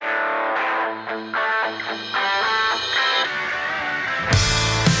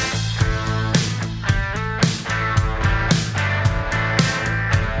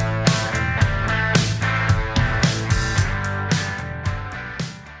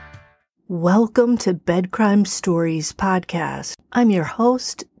Welcome to Bed Crime Stories podcast. I'm your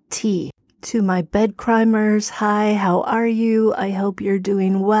host, T. To my bed crimers, hi, how are you? I hope you're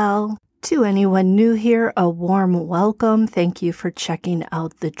doing well. To anyone new here, a warm welcome. Thank you for checking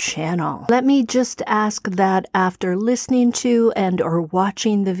out the channel. Let me just ask that after listening to and or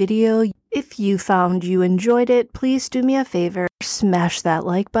watching the video, if you found you enjoyed it, please do me a favor, smash that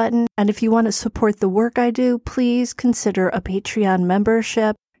like button. And if you want to support the work I do, please consider a Patreon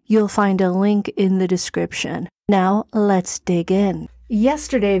membership. You'll find a link in the description. Now, let's dig in.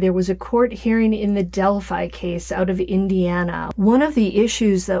 Yesterday, there was a court hearing in the Delphi case out of Indiana. One of the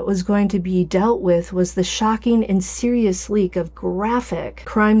issues that was going to be dealt with was the shocking and serious leak of graphic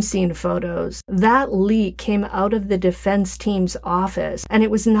crime scene photos. That leak came out of the defense team's office, and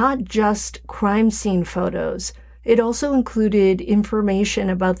it was not just crime scene photos. It also included information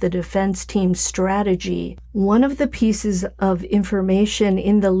about the defense team's strategy. One of the pieces of information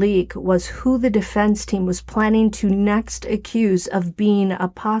in the leak was who the defense team was planning to next accuse of being a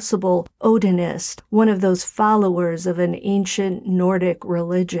possible Odinist, one of those followers of an ancient Nordic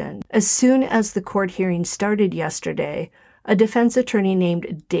religion. As soon as the court hearing started yesterday, a defense attorney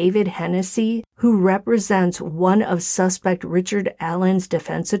named David Hennessy, who represents one of suspect Richard Allen's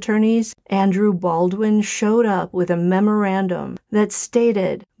defense attorneys, Andrew Baldwin, showed up with a memorandum that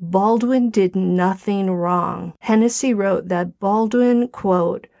stated Baldwin did nothing wrong. Hennessy wrote that Baldwin,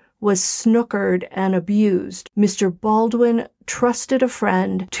 quote, was snookered and abused. Mr. Baldwin trusted a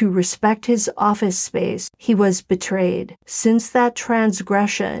friend to respect his office space. He was betrayed. Since that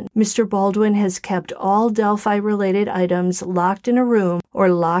transgression, Mr. Baldwin has kept all Delphi-related items locked in a room or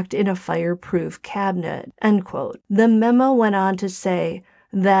locked in a fireproof cabinet, end quote. The memo went on to say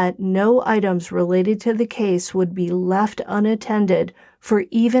that no items related to the case would be left unattended for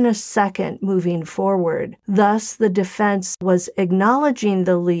even a second moving forward. Thus, the defense was acknowledging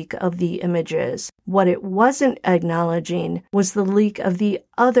the leak of the images. What it wasn't acknowledging was the leak of the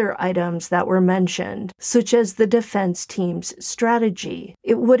other items that were mentioned, such as the defense team's strategy.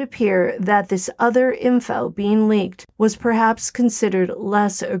 It would appear that this other info being leaked was perhaps considered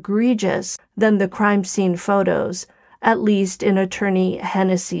less egregious than the crime scene photos, at least in attorney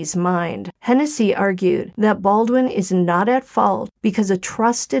Hennessy's mind. Hennessy argued that Baldwin is not at fault because a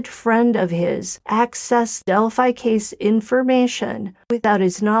trusted friend of his accessed Delphi case information without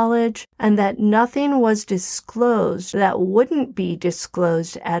his knowledge, and that nothing was disclosed that wouldn't be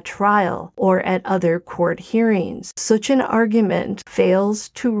disclosed at trial or at other court hearings. Such an argument fails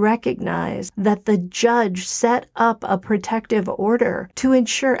to recognize that the judge set up a protective order to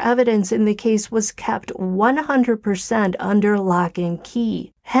ensure evidence in the case was kept 100% under lock and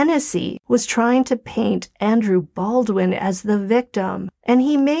key. Hennessy was trying to paint Andrew Baldwin as the victim, and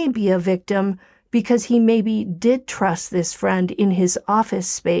he may be a victim because he maybe did trust this friend in his office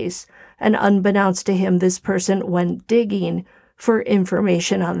space, and unbeknownst to him, this person went digging for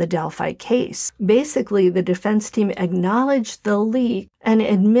information on the Delphi case. Basically, the defense team acknowledged the leak and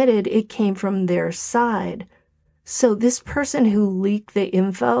admitted it came from their side. So this person who leaked the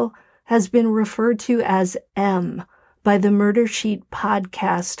info has been referred to as M by the Murder Sheet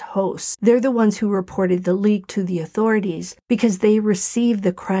podcast hosts. They're the ones who reported the leak to the authorities because they received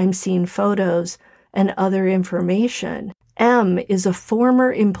the crime scene photos and other information. M is a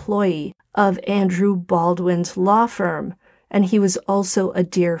former employee of Andrew Baldwin's law firm, and he was also a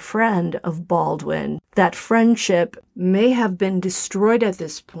dear friend of Baldwin. That friendship may have been destroyed at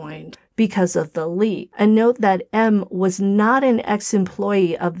this point because of the leak. And note that M was not an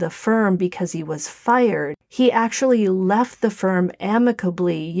ex-employee of the firm because he was fired. He actually left the firm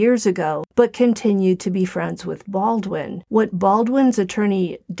amicably years ago, but continued to be friends with Baldwin. What Baldwin's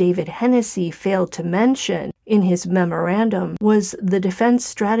attorney, David Hennessy, failed to mention in his memorandum was the defense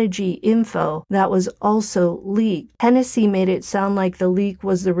strategy info that was also leaked. Hennessy made it sound like the leak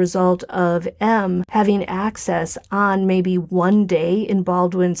was the result of M having access on maybe one day in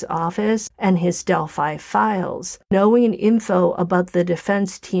Baldwin's office and his Delphi files. Knowing info about the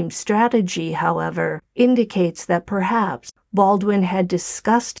defense team's strategy, however, indicates that perhaps Baldwin had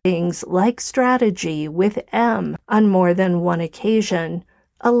discussed things like strategy with M on more than one occasion,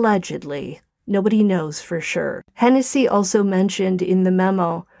 allegedly. Nobody knows for sure. Hennessy also mentioned in the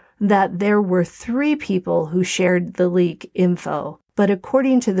memo that there were 3 people who shared the leak info. But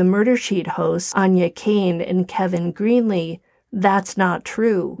according to the Murder Sheet hosts, Anya Kane and Kevin Greenlee, that's not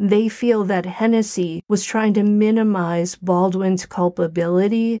true. They feel that Hennessy was trying to minimize Baldwin's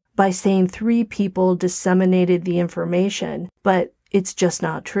culpability by saying 3 people disseminated the information, but it's just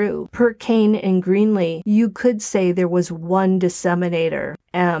not true. Per Kane and Greenlee, you could say there was one disseminator,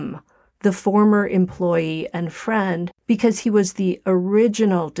 M. the former employee and friend, because he was the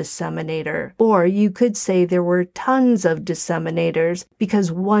original disseminator. Or you could say there were tons of disseminators,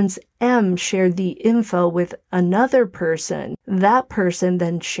 because once M shared the info with another person, that person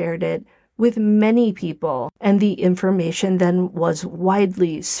then shared it with many people, and the information then was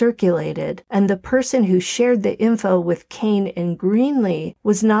widely circulated. And the person who shared the info with Kane and Greenlee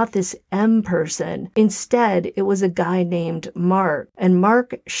was not this M person. Instead, it was a guy named Mark. And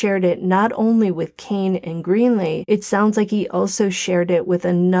Mark shared it not only with Kane and Greenlee, it sounds like he also shared it with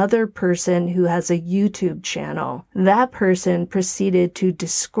another person who has a YouTube channel. That person proceeded to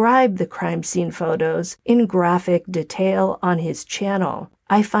describe the crime scene photos in graphic detail on his channel.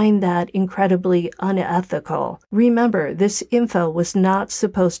 I find that incredibly unethical. Remember, this info was not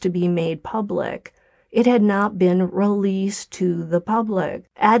supposed to be made public. It had not been released to the public.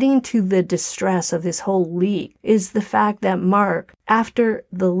 Adding to the distress of this whole leak is the fact that Mark, after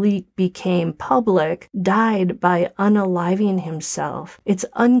the leak became public, died by unaliving himself. It's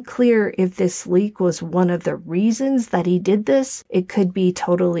unclear if this leak was one of the reasons that he did this. It could be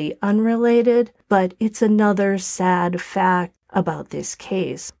totally unrelated, but it's another sad fact about this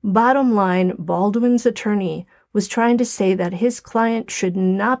case. Bottom line, Baldwin's attorney was trying to say that his client should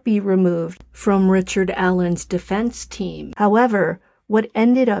not be removed from Richard Allen's defense team. However, what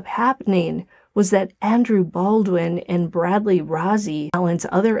ended up happening was that Andrew Baldwin and Bradley Rozzi, Allen's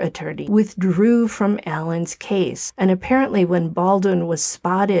other attorney, withdrew from Allen's case. And apparently when Baldwin was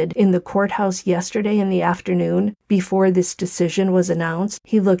spotted in the courthouse yesterday in the afternoon, before this decision was announced,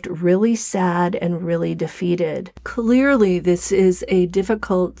 he looked really sad and really defeated. Clearly, this is a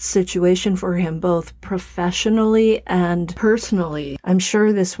difficult situation for him, both professionally and personally. I'm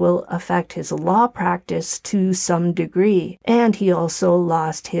sure this will affect his law practice to some degree. And he also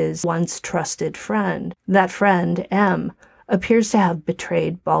lost his once trusted friend. That friend, M, appears to have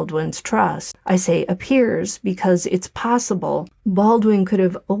betrayed Baldwin's trust. I say appears because it's possible Baldwin could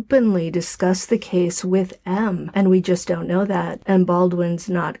have openly discussed the case with M, and we just don't know that, and Baldwin's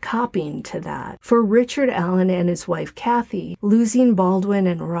not copying to that. For Richard Allen and his wife Kathy, losing Baldwin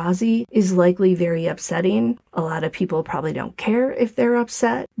and Rozzi is likely very upsetting. A lot of people probably don't care if they're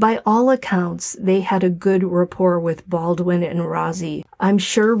upset. By all accounts, they had a good rapport with Baldwin and Rozzi. I'm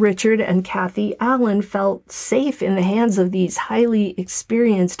sure Richard and Kathy Allen felt safe in the hands of these highly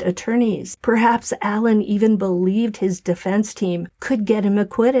experienced attorneys. Perhaps Allen even believed his defense team could get him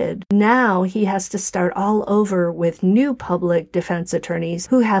acquitted. Now he has to start all over with new public defense attorneys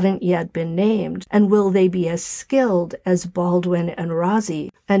who haven't yet been named. And will they be as skilled as Baldwin and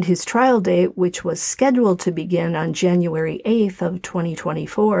Rozzi? And his trial date, which was scheduled to begin on January 8th of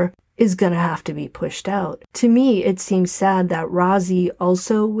 2024, is going to have to be pushed out. To me, it seems sad that Rozzi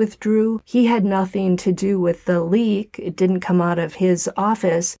also withdrew. He had nothing to do with the leak. It didn't come out of his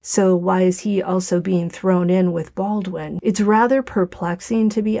office, so why is he also being thrown in with Baldwin? It's rather perplexing,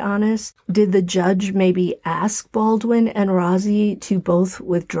 to be honest. Did the judge maybe ask Baldwin and Rozzi to both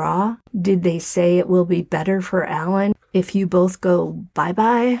withdraw? Did they say it will be better for Allen if you both go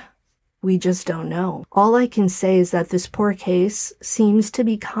bye-bye? We just don't know. All I can say is that this poor case seems to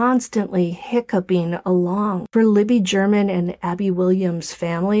be constantly hiccuping along. For Libby German and Abby Williams'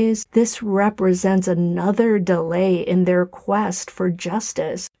 families, this represents another delay in their quest for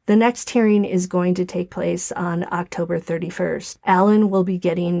justice. The next hearing is going to take place on October 31st. Allen will be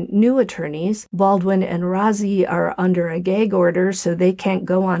getting new attorneys. Baldwin and Rozzi are under a gag order, so they can't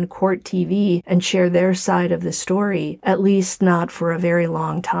go on court TV and share their side of the story, at least not for a very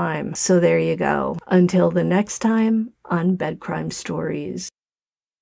long time. So there you go. Until the next time on Bed Crime Stories.